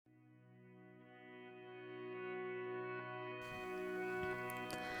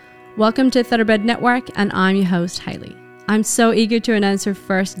Welcome to Thoroughbred Network, and I'm your host, Hayley. I'm so eager to announce our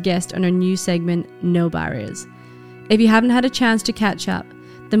first guest on our new segment, No Barriers. If you haven't had a chance to catch up,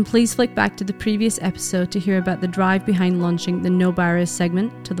 then please flick back to the previous episode to hear about the drive behind launching the No Barriers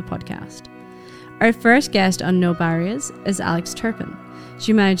segment to the podcast. Our first guest on No Barriers is Alex Turpin.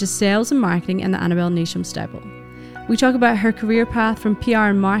 She manages sales and marketing in the Annabel Neasham stable. We talk about her career path from PR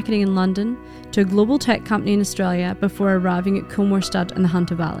and marketing in London to a global tech company in Australia before arriving at Coolmore Stud in the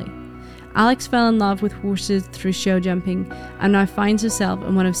Hunter Valley. Alex fell in love with horses through show jumping and now finds herself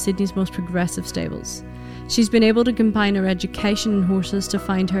in one of Sydney's most progressive stables. She's been able to combine her education in horses to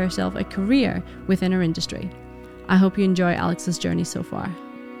find herself a career within her industry. I hope you enjoy Alex's journey so far.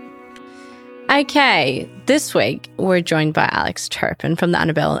 Okay, this week we're joined by Alex Turpin from the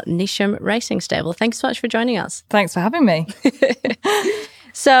Annabel Neasham Racing Stable. Thanks so much for joining us. Thanks for having me.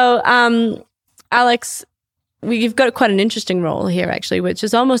 So, Alex, you've got quite an interesting role here, actually, which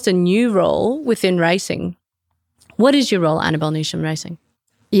is almost a new role within racing. What is your role at Annabel Neasham Racing?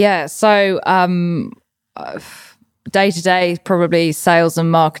 Yeah, so day-to-day, probably sales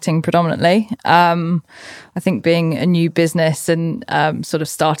and marketing predominantly. I think being a new business and sort of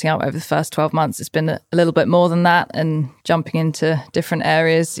starting out over the first 12 months, it's been a little bit more than that and jumping into different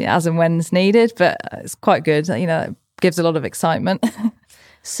areas as and when it's needed, but it's quite good. You know, it gives a lot of excitement.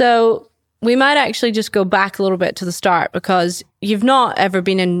 So we might actually just go back a little bit to the start, because you've not ever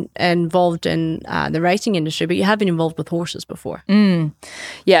been involved in the racing industry, but you have been involved with horses before.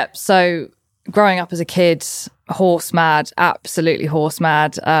 Yeah, so growing up as a kid, horse mad, absolutely horse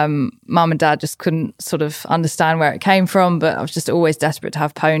mad. Mum and dad just couldn't sort of understand where it came from, but I was just always desperate to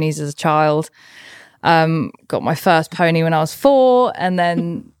have ponies as a child. Got my first pony when I was 4 and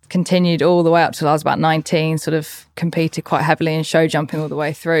then continued all the way up till I was about 19, sort of competed quite heavily in show jumping all the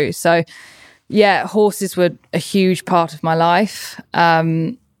way through. So yeah, horses were a huge part of my life.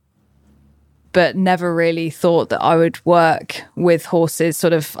 But never really thought that I would work with horses.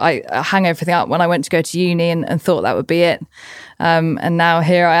 Sort of, I hung everything up when I went to go to uni and thought that would be it. And now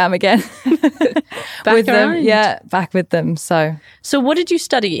here I am again with them. Yeah, back with them. So what did you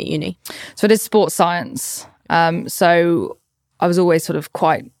study at uni? So I did sports science. So I was always sort of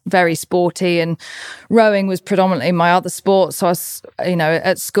very sporty, and rowing was predominantly my other sport. So I was,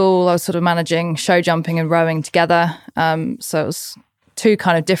 at school, I was sort of managing show jumping and rowing together. So it was two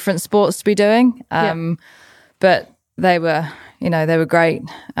kind of different sports to be doing. But they were great.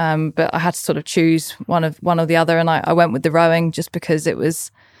 But I had to sort of choose one or the other, and I went with the rowing just because it was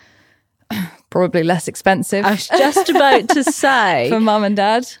probably less expensive. I was just about to say. For mum and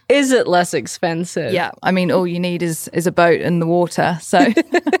dad. Is it less expensive? Yeah. I mean, all you need is a boat and the water. So,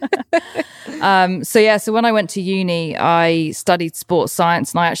 so when I went to uni, I studied sports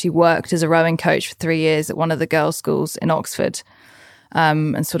science, and I actually worked as a rowing coach for 3 years at one of the girls' schools in Oxford.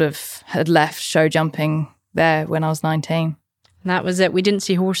 And sort of had left show jumping there when I was 19. That was it. We didn't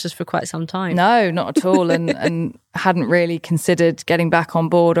see horses for quite some time. No, not at all. and hadn't really considered getting back on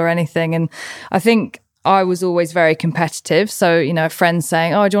board or anything. And I think I was always very competitive. So, a friend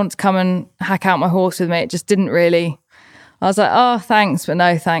saying, "Oh, do you want to come and hack out my horse with me?" It just didn't really. I was like, "Oh, thanks, but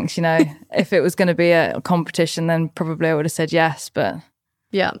no thanks." If it was going to be a competition, then probably I would have said yes. But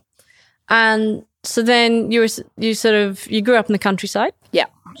yeah. And so then you grew up in the countryside? Yeah,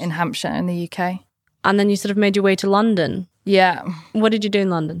 in Hampshire in the UK. And then you sort of made your way to London. Yeah. What did you do in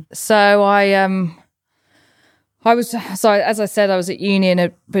London? So as I said, I was at uni and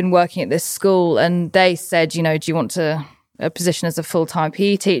had been working at this school, and they said, do you want a position as a full-time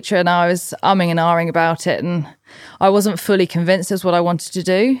PE teacher? And I was umming and ahhing about it, and I wasn't fully convinced as what I wanted to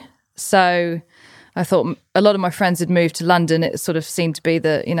do. So I thought a lot of my friends had moved to London. It sort of seemed to be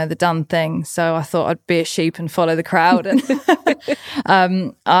the done thing. So I thought I'd be a sheep and follow the crowd.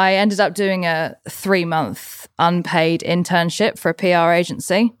 And I ended up doing a 3-month unpaid internship for a PR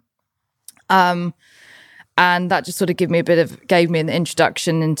agency. And that just sort of gave me an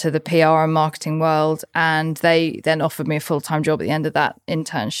introduction into the PR and marketing world. And they then offered me a full-time job at the end of that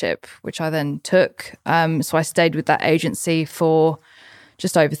internship, which I then took. So I stayed with that agency for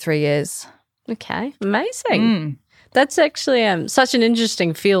just over 3 years. Okay, amazing. That's actually such an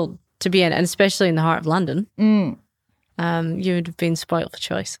interesting field to be in, and especially in the heart of London. You would have been spoilt for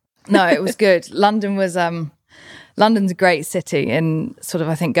choice. No, it was good. London's a great city, and sort of,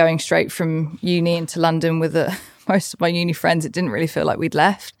 I think, going straight from uni into London with most of my uni friends, it didn't really feel like we'd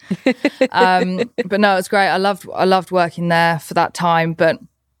left. But no, it was great. I loved working there for that time, but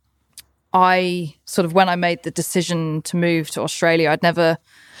I sort of, when I made the decision to move to Australia, I'd never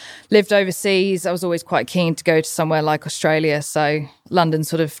lived overseas. I was always quite keen to go to somewhere like Australia. So London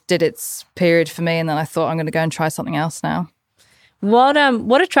sort of did its period for me. And then I thought, I'm going to go and try something else now.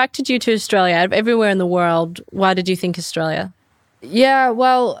 What attracted you to Australia? Out of everywhere in the world, why did you think Australia? Yeah,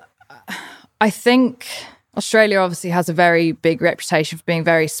 well, I think Australia obviously has a very big reputation for being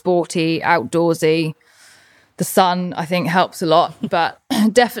very sporty, outdoorsy. The sun, I think, helps a lot, but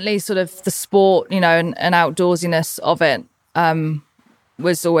definitely sort of the sport, and outdoorsiness of it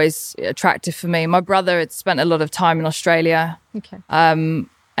was always attractive for me. My brother had spent a lot of time in Australia. Okay.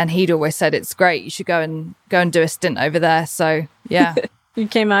 And he'd always said, it's great, you should go and do a stint over there. So, yeah. You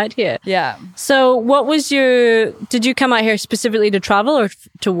came out here. Yeah. So did you come out here specifically to travel or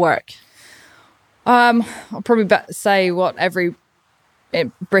to work? I'll probably say what every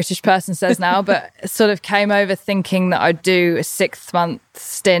British person says now, but sort of came over thinking that I'd do a 6-month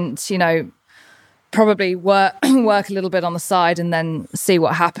stint, probably work a little bit on the side and then see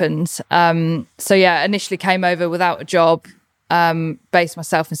what happened. So yeah, initially came over without a job, based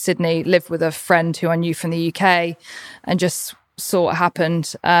myself in Sydney, lived with a friend who I knew from the UK and just saw what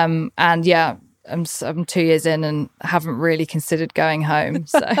happened. And yeah, I'm 2 years in and haven't really considered going home.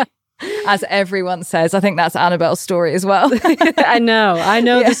 So as everyone says, I think that's Annabelle's story as well. I know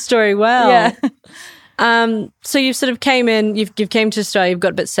Yeah. the story well. Yeah. So you've sort of came in, you've came to Australia, you've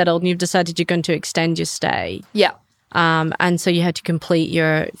got a bit settled and you've decided you're going to extend your stay. Yeah. And so you had to complete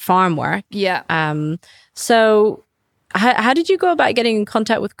your farm work. Yeah. So how did you go about getting in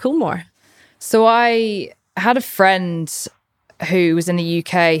contact with Coolmore? So I had a friend who was in the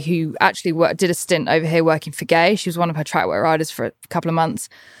UK who actually did a stint over here working for Gay. She was one of her track work riders for a couple of months.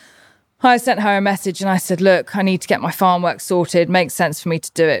 I sent her a message and I said, look, I need to get my farm work sorted. Makes sense for me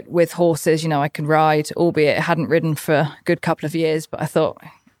to do it with horses. I can ride, albeit it hadn't ridden for a good couple of years, but I thought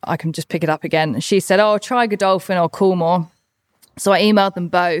I can just pick it up again. And she said, try Godolphin or Coolmore. So I emailed them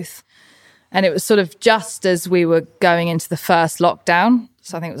both. And it was sort of just as we were going into the first lockdown.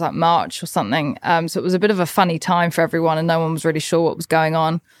 So I think it was like March or something. So it was a bit of a funny time for everyone and no one was really sure what was going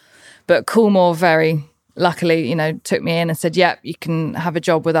on. But Coolmore very luckily, took me in and said, yep, you can have a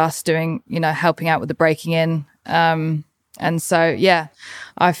job with us doing, helping out with the breaking in. And so, yeah,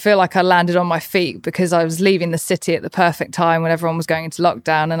 I feel like I landed on my feet because I was leaving the city at the perfect time when everyone was going into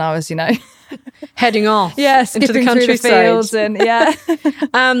lockdown and I was, heading off into the countryside. And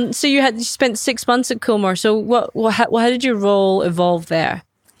yeah. So you spent 6 months at Coolmore. So how did your role evolve there?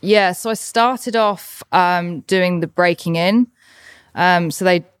 Yeah, so I started off doing the breaking in. So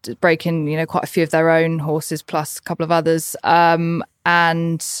they break in, quite a few of their own horses plus a couple of others.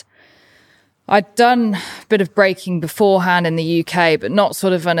 And I'd done a bit of breaking beforehand in the UK, but not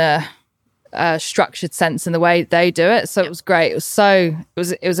sort of in a structured sense in the way they do it. So it was great. It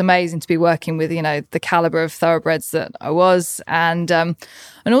was amazing to be working with, the caliber of thoroughbreds that I was. And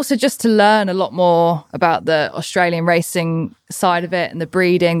also just to learn a lot more about the Australian racing side of it and the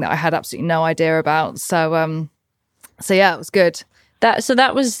breeding that I had absolutely no idea about. So yeah, it was good.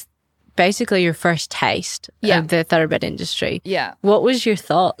 That was basically your first taste of the thoroughbred industry. Yeah. What was your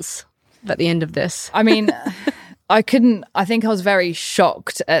thoughts at the end of this? I mean, I think I was very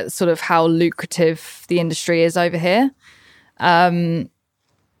shocked at sort of how lucrative the industry is over here.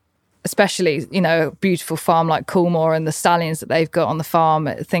 Especially, a beautiful farm like Coolmore and the stallions that they've got on the farm.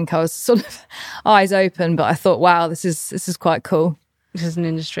 I think I was sort of eyes open, but I thought, wow, this is quite cool. This is an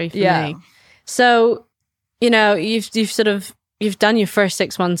industry for me. So, you've done your first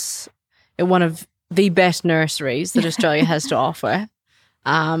 6 months at one of the best nurseries that Australia has to offer,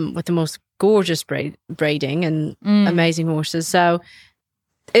 with the most gorgeous breeding and amazing horses. So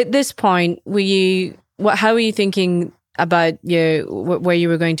at this point, how were you thinking about where you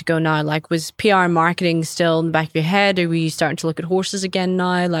were going to go now? Like, was PR and marketing still in the back of your head, or were you starting to look at horses again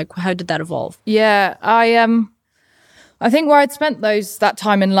now? Like, how did that evolve? Yeah, I think where I'd spent that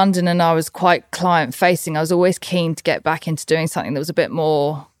time in London and I was quite client facing, I was always keen to get back into doing something that was a bit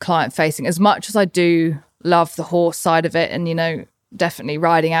more client facing, as much as I do love the horse side of it and, definitely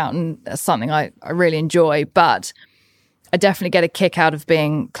riding out, and that's something I really enjoy, but I definitely get a kick out of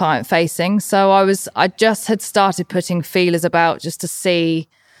being client facing. So I just had started putting feelers about just to see,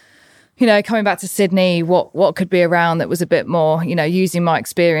 coming back to Sydney, what could be around that was a bit more, using my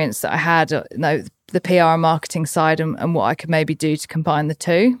experience that I had, the PR and marketing side and what I could maybe do to combine the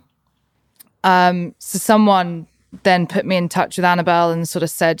two. So someone then put me in touch with Annabelle and sort of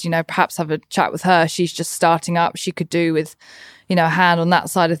said, perhaps have a chat with her. She's just starting up. She could do with, a hand on that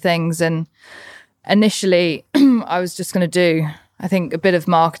side of things. And initially I was just going to do, I think, a bit of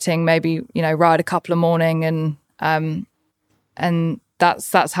marketing, maybe, ride a couple of morning and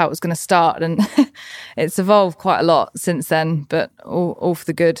that's how it was going to start. And it's evolved quite a lot since then, but all for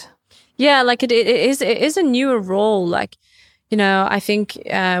the good. Yeah, like it is a newer role. Like, You know, I think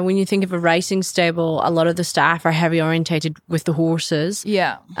when you think of a racing stable, a lot of the staff are heavy orientated with the horses.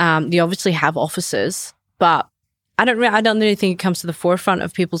 Yeah. They obviously have offices, but I don't really think it comes to the forefront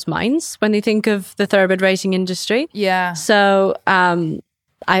of people's minds when they think of the thoroughbred racing industry. Yeah. So, I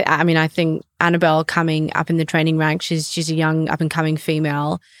mean, I think Annabelle coming up in the training ranks, she's a young up and coming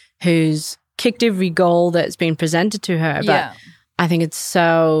female who's kicked every goal that's been presented to her. But I think it's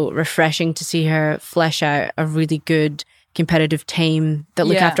so refreshing to see her flesh out a really good competitive team that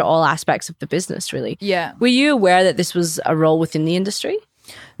look after all aspects of the business, really. Yeah. Were you aware that this was a role within the industry?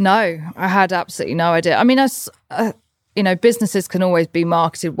 No, I had absolutely no idea. I mean, you know, businesses can always be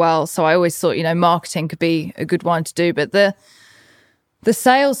marketed well. So I always thought, you know, marketing could be a good one to do. But the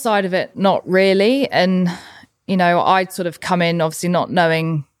sales side of it, not really. And, you know, I'd sort of come in, obviously not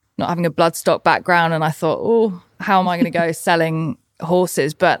having a bloodstock background. And I thought, oh, how am I going to go selling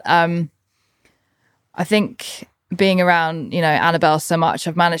horses? But I think being around, you know, Annabelle so much,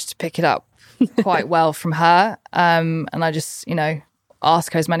 I've managed to pick it up quite well from her. And I just, you know,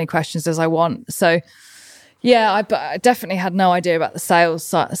 ask her as many questions as I want. So, yeah, I definitely had no idea about the sales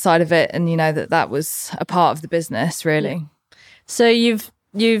side of it. And, you know, that was a part of the business, really. So you've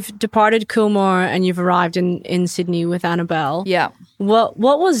departed Coolmore and you've arrived in Sydney with Annabelle. Yeah. What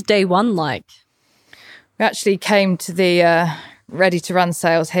was day one like? We actually came to the ready to run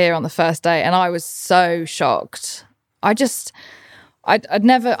sales here on the first day, and I was so shocked. I'd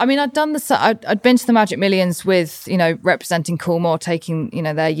never, I mean, I'd been to the Magic Millions with, you know, representing Coolmore, taking, you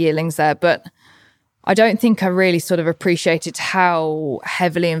know, their yearlings there, but I don't think I really sort of appreciated how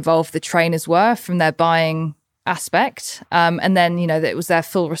heavily involved the trainers were from their buying aspect. And then, you know, that it was their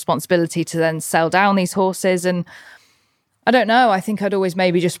full responsibility to then sell down these horses. And I don't know, I think I'd always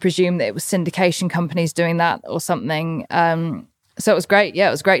maybe just presumed that it was syndication companies doing that or something. So it was great. Yeah,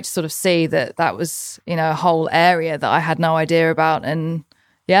 it was great to sort of see that was, you know, a whole area that I had no idea about. And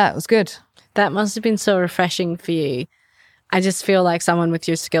yeah, it was good. That must have been so refreshing for you. I just feel like someone with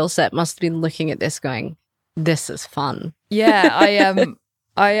your skill set must have been looking at this going, this is fun. Yeah,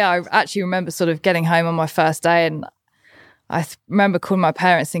 I actually remember sort of getting home on my first day, and I remember calling my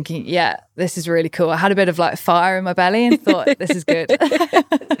parents thinking, yeah, this is really cool. I had a bit of like fire in my belly and thought, this is good.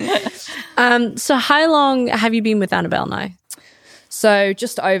 So how long have you been with Annabelle now? So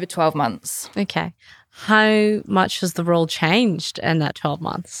just over 12 months. Okay. How much has the role changed in that 12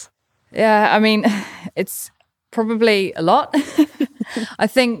 months? Yeah, I mean, it's probably a lot. I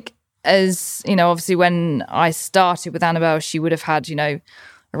think, as, you know, obviously when I started with Annabelle, she would have had, you know,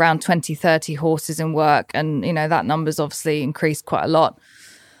 around 20, 30 horses in work. And, you know, that number's obviously increased quite a lot.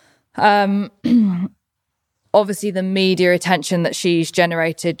 Obviously the media attention that she's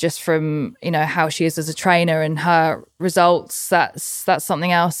generated just from, you know, how she is as a trainer and her results, that's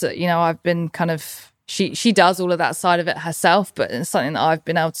something else that, you know, I've been kind of, she does all of that side of it herself, but it's something that I've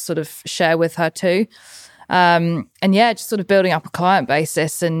been able to sort of share with her too. And yeah, just sort of building up a client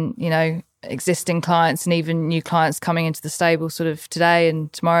basis and, you know, existing clients and even new clients coming into the stable sort of today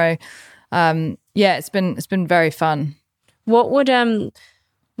and tomorrow. Yeah, it's been very fun. What would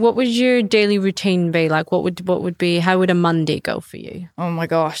your daily routine be like? How would a Monday go for you? Oh my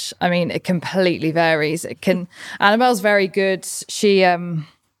gosh. I mean, it completely varies. Annabelle's very good. She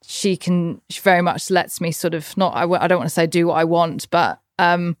very much lets me sort of I don't want to say do what I want, but,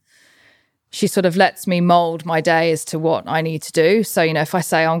 she sort of lets me mold my day as to what I need to do. So, you know, if I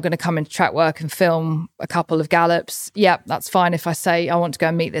say I'm going to come into track work and film a couple of gallops, yep, that's fine. If I say I want to go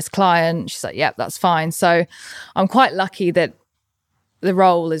and meet this client, she's like, yep, that's fine. So I'm quite lucky that the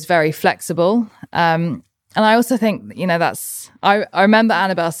role is very flexible. And I also think, you know, I remember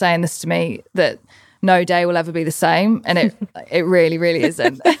Annabelle saying this to me, that no day will ever be the same. And it really, really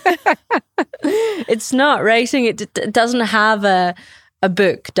isn't. It's not racing. It doesn't have a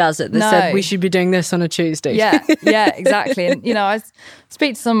book, does it? That said we should be doing this on a Tuesday. Yeah, exactly. And, you know, I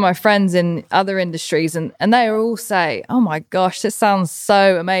speak to some of my friends in other industries and they all say, oh my gosh, this sounds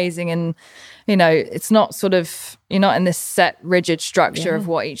so amazing. And, you know, it's not sort of, you're not in this set, rigid structure of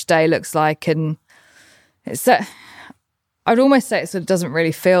what each day looks like. And it's I'd almost say it sort of doesn't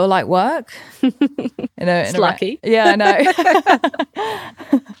really feel like work. You know, it's lucky. Yeah, I know.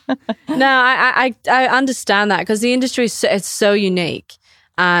 No, I understand that because the industry it's so unique,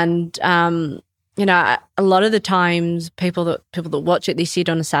 and you know, a lot of the times people that watch it, they see it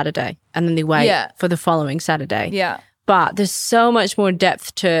on a Saturday and then they wait for the following Saturday. Yeah. But there's so much more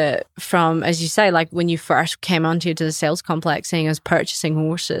depth from, as you say, like when you first came onto the sales complex, seeing us purchasing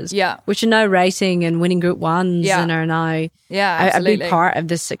horses, which are now racing and winning Group 1s and are now a big part of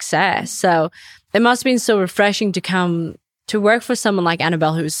this success. So it must have been so refreshing to come to work for someone like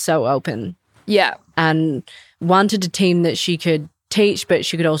Annabelle, who is so open. Yeah. And wanted a team that she could teach, but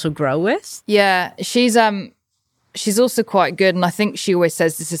she could also grow with. Yeah, she's also quite good, and I think she always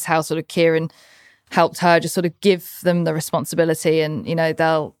says this is how sort of Kieran helped her, just sort of give them the responsibility, and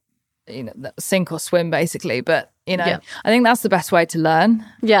they'll sink or swim basically. But I think that's the best way to learn.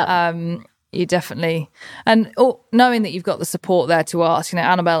 You definitely, and knowing that you've got the support there to ask.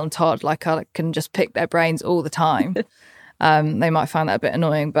 Annabelle and Todd, I can just pick their brains all the time. They might find that a bit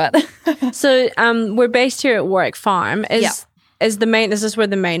annoying, but so we're based here at Warwick Farm. Is this where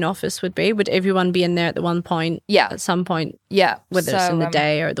the main office would be? Would everyone be in there at the one point? Yeah, at some point. Yeah, whether it's in the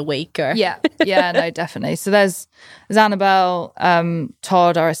day or the week, or no, definitely. So there's Annabelle,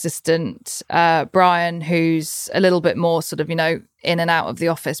 Todd, our assistant, Brian, who's a little bit more sort of in and out of the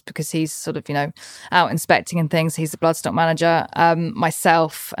office because he's sort of out inspecting and things. He's the bloodstock manager.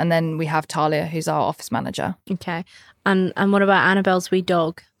 Myself, and then we have Talia, who's our office manager. Okay, and what about Annabelle's wee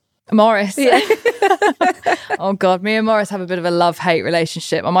dog? Morris. Yeah. Oh God, me and Morris have a bit of a love-hate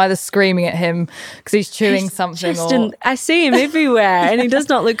relationship. I'm either screaming at him because he's chewing something, or I see him everywhere, and he does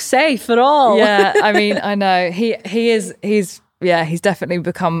not look safe at all. Yeah, I mean, I know he's definitely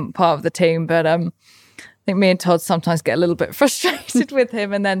become part of the team, but I think me and Todd sometimes get a little bit frustrated with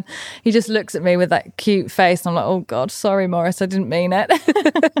him, and then he just looks at me with that cute face, and I'm like, oh God, sorry, Morris, I didn't mean it.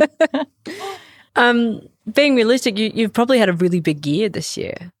 Being realistic, you've probably had a really big year this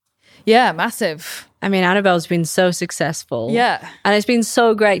year. Yeah, massive. I mean, Annabelle's been so successful. Yeah. And it's been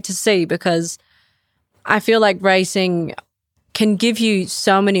so great to see, because I feel like racing can give you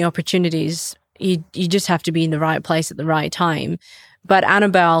so many opportunities. You just have to be in the right place at the right time. But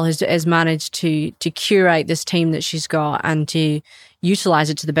Annabelle has managed to curate this team that she's got and to utilize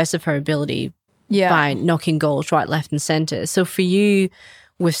it to the best of her ability by knocking goals right, left and center. So for you,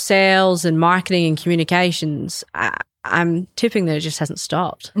 with sales and marketing and communications, I'm tipping that it just hasn't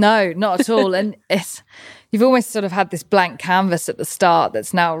stopped. No, not at all. And you've almost sort of had this blank canvas at the start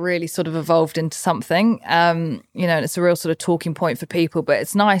that's now really sort of evolved into something, and it's a real sort of talking point for people. But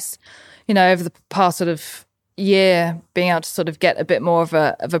it's nice, over the past sort of year, being able to sort of get a bit more of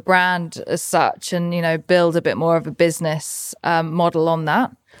a brand as such, and, build a bit more of a business model on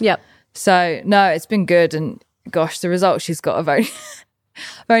that. Yep. So, no, it's been good. And gosh, the results she's got have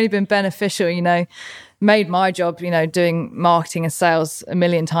only been beneficial, made my job, doing marketing and sales a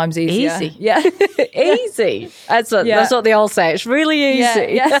million times easier. Easy. Yeah. Easy. That's what they all say. It's really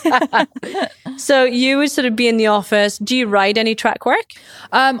easy. Yeah. So you would sort of be in the office. Do you write any track work?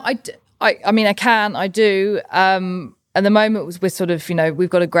 I mean, I do. At the moment, we're sort of, we've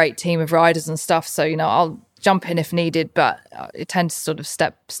got a great team of riders and stuff. So, I'll jump in if needed, but I tend to sort of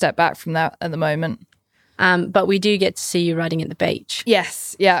step back from that at the moment. But we do get to see you riding at the beach.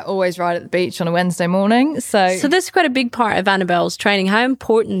 Yes, yeah, always ride at the beach on a Wednesday morning. So that's quite a big part of Annabelle's training. How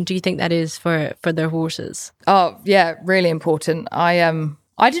important do you think that is for their horses? Oh, yeah, really important. I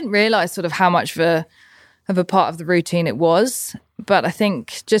didn't realise sort of how much of a part of the routine it was, but I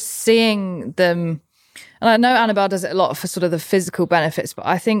think just seeing them, and I know Annabelle does it a lot for sort of the physical benefits, but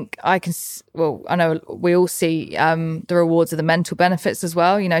I think I know we all see the rewards of the mental benefits as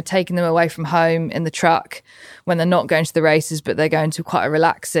well, taking them away from home in the truck when they're not going to the races, but they're going to quite a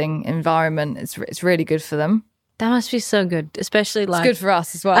relaxing environment. It's really good for them. That must be so good, especially it's good for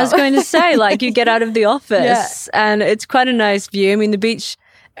us as well. I was going to say, you get out of the office and it's quite a nice view. I mean, the beach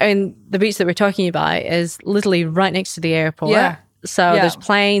that we're talking about is literally right next to the airport. Yeah. So there's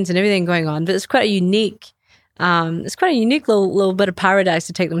planes and everything going on, but it's quite a unique little bit of paradise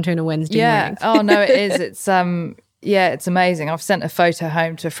to take them to on a Wednesday morning. Oh no, it is. It's it's amazing. I've sent a photo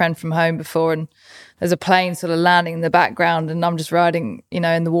home to a friend from home before, and there's a plane sort of landing in the background, and I'm just riding,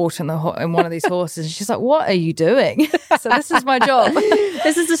 in the water in one of these horses. And she's like, "What are you doing?" So this is my job.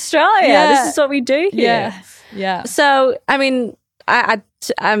 This is Australia. Yeah. This is what we do here. Yeah. So I mean,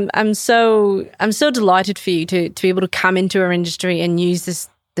 I'm so delighted for you to be able to come into our industry and use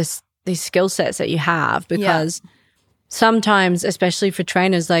these skill sets that you have, because sometimes, especially for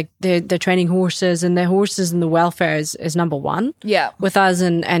trainers, they're training horses, and their horses and the welfare is number one with us,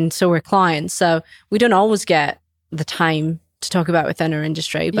 and so we're clients. So we don't always get the time to talk about within our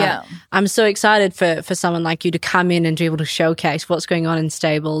industry. But I'm so excited for someone like you to come in and to be able to showcase what's going on in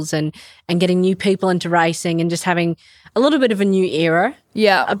stables and getting new people into racing, and just having a little bit of a new era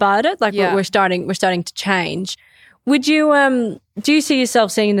about it. We're starting to change. Would you do you see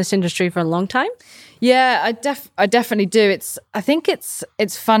yourself staying in this industry for a long time? Yeah, I definitely do. I think it's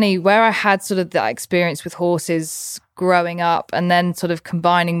funny where I had sort of that experience with horses growing up, and then sort of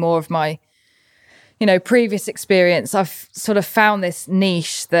combining more of my, previous experience. I've sort of found this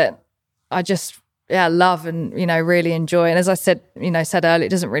niche that love and, you know, really enjoy. And as I said earlier, it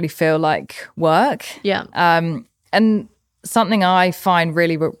doesn't really feel like work. Yeah. And something I find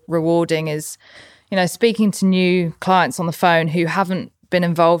really rewarding is, you know, speaking to new clients on the phone who haven't been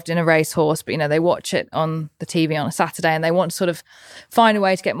involved in a racehorse, but, you know, they watch it on the TV on a Saturday and they want to sort of find a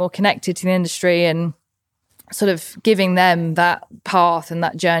way to get more connected to the industry, and sort of giving them that path and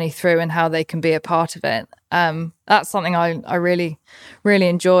that journey through and how they can be a part of it. That's something I really, really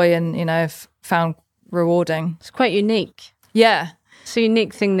enjoy and, you know, have found rewarding. It's quite unique. Yeah. It's a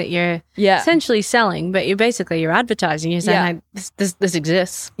unique thing that you're essentially selling, but you're advertising. You're saying, hey, this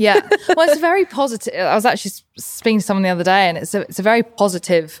exists. Yeah. Well, it's a very positive. I was actually speaking to someone the other day, and it's a very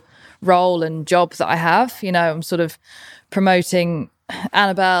positive role and job that I have. You know, I'm sort of promoting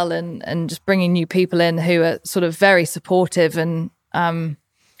Annabelle and just bringing new people in who are sort of very supportive and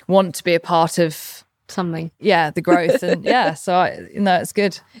want to be a part of something. Yeah, the growth. And so it's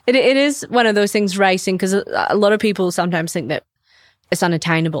good. It is one of those things, racing, because a lot of people sometimes think that it's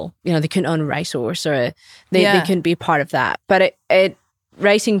unattainable. You know, they couldn't own a racehorse, or they couldn't be part of that. But it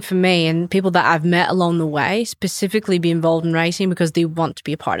racing for me and people that I've met along the way specifically be involved in racing because they want to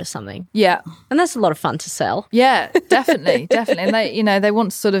be a part of something. Yeah. And that's a lot of fun to sell. Yeah, definitely. And they, you know, they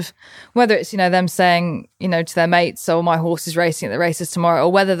want to sort of, whether it's, you know, them saying, you know, to their mates, oh, my horse is racing at the races tomorrow,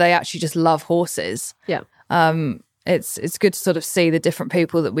 or whether they actually just love horses. Yeah. It's good to sort of see the different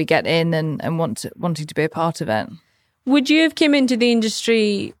people that we get in and wanting to be a part of it. Would you have come into the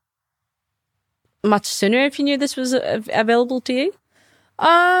industry much sooner if you knew this was available to you?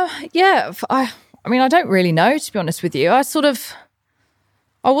 Yeah. I mean, I don't really know, to be honest with you. I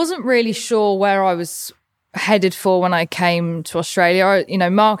wasn't really sure where I was headed for when I came to Australia. You know,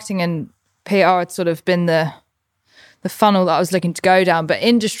 marketing and PR had sort of been the funnel that I was looking to go down. But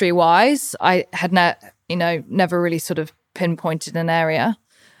industry-wise, I had never really sort of pinpointed an area.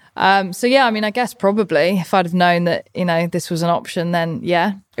 So yeah, I mean, I guess probably if I'd have known that, you know, this was an option, then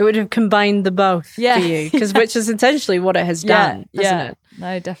yeah. It would have combined the both for you, which is essentially what it has done, hasn't it?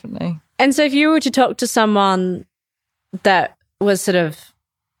 No, definitely. And so if you were to talk to someone that was sort of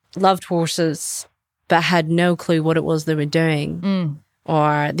loved horses but had no clue what it was they were doing,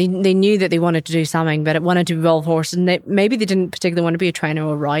 or they knew that they wanted to do something but it wanted to involve horses, and maybe they didn't particularly want to be a trainer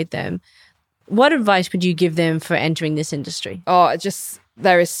or ride them, what advice would you give them for entering this industry? Oh,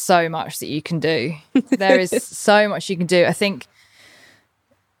 there is so much that you can do. There is so much you can do. I think,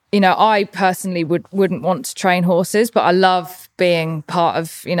 you know, I personally wouldn't want to train horses, but I love being part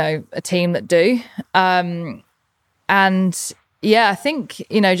of, you know, a team that do. And yeah, I think,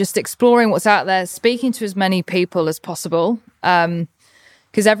 you know, just exploring what's out there, speaking to as many people as possible,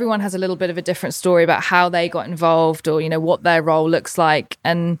 because everyone has a little bit of a different story about how they got involved, or, you know, what their role looks like.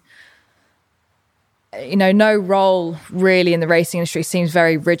 And you know, no role really in the racing industry seems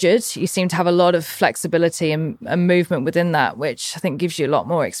very rigid. You seem to have a lot of flexibility and movement within that, which I think gives you a lot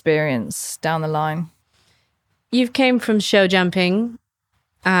more experience down the line. You've came from show jumping,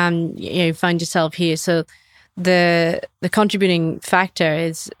 you find yourself here. So the contributing factor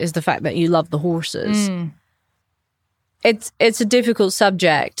is the fact that you love the horses. It's a difficult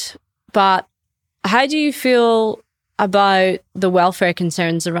subject, but how do you feel about the welfare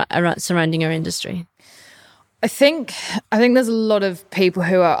concerns surrounding our industry? I think there's a lot of people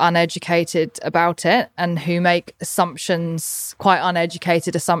who are uneducated about it and who make assumptions, quite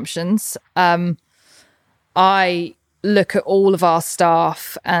uneducated assumptions. I look at all of our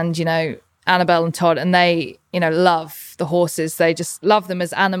staff and, you know, Annabelle and Todd, and they, you know, love the horses. They just love them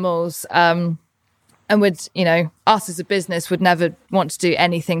as animals. And would, you know, us as a business would never want to do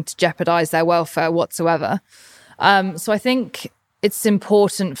anything to jeopardize their welfare whatsoever. So I think it's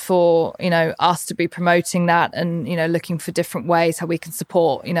important for, you know, us to be promoting that and, you know, looking for different ways how we can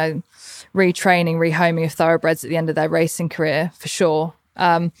support, you know, retraining, rehoming of thoroughbreds at the end of their racing career, for sure.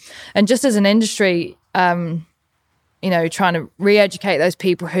 And just as an industry, you know, trying to re-educate those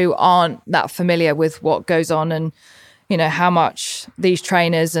people who aren't that familiar with what goes on and, you know, how much these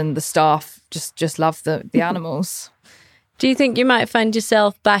trainers and the staff just love the animals. Do you think you might find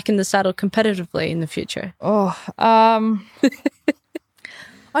yourself back in the saddle competitively in the future?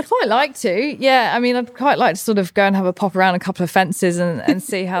 I'd quite like to. Yeah, I mean, I'd quite like to sort of go and have a pop around a couple of fences and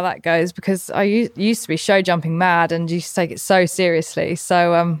see how that goes, because I used to be show jumping mad and used to take it so seriously.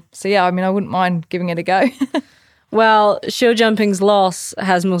 So yeah, I mean, I wouldn't mind giving it a go. Well, show jumping's loss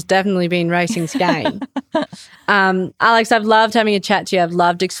has most definitely been racing's gain. Alex, I've loved having a chat to you. I've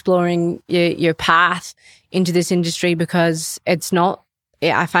loved exploring your path into this industry, because it's not,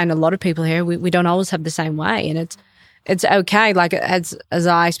 I find a lot of people here, we don't always have the same way, and it's okay. Like as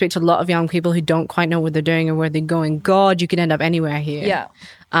I speak to a lot of young people who don't quite know what they're doing or where they're going, God, you could end up anywhere here. Yeah.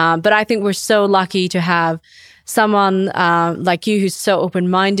 But I think we're so lucky to have someone like you who's so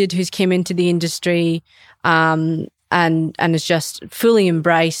open-minded, who's came into the industry and has just fully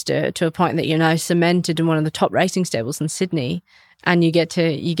embraced it to a point that you're now cemented in one of the top racing stables in Sydney, and you get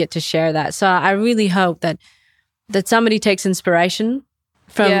to share that. So I really hope that somebody takes inspiration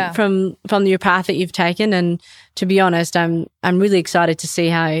from your path that you've taken. And to be honest, I'm really excited to see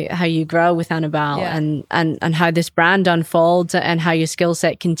how you grow with Annabelle and how this brand unfolds and how your skill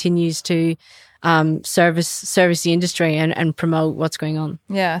set continues to service the industry and promote what's going on.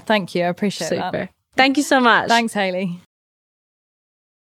 Yeah, thank you. I appreciate that. Super. Thank you so much. Thanks, Hayley.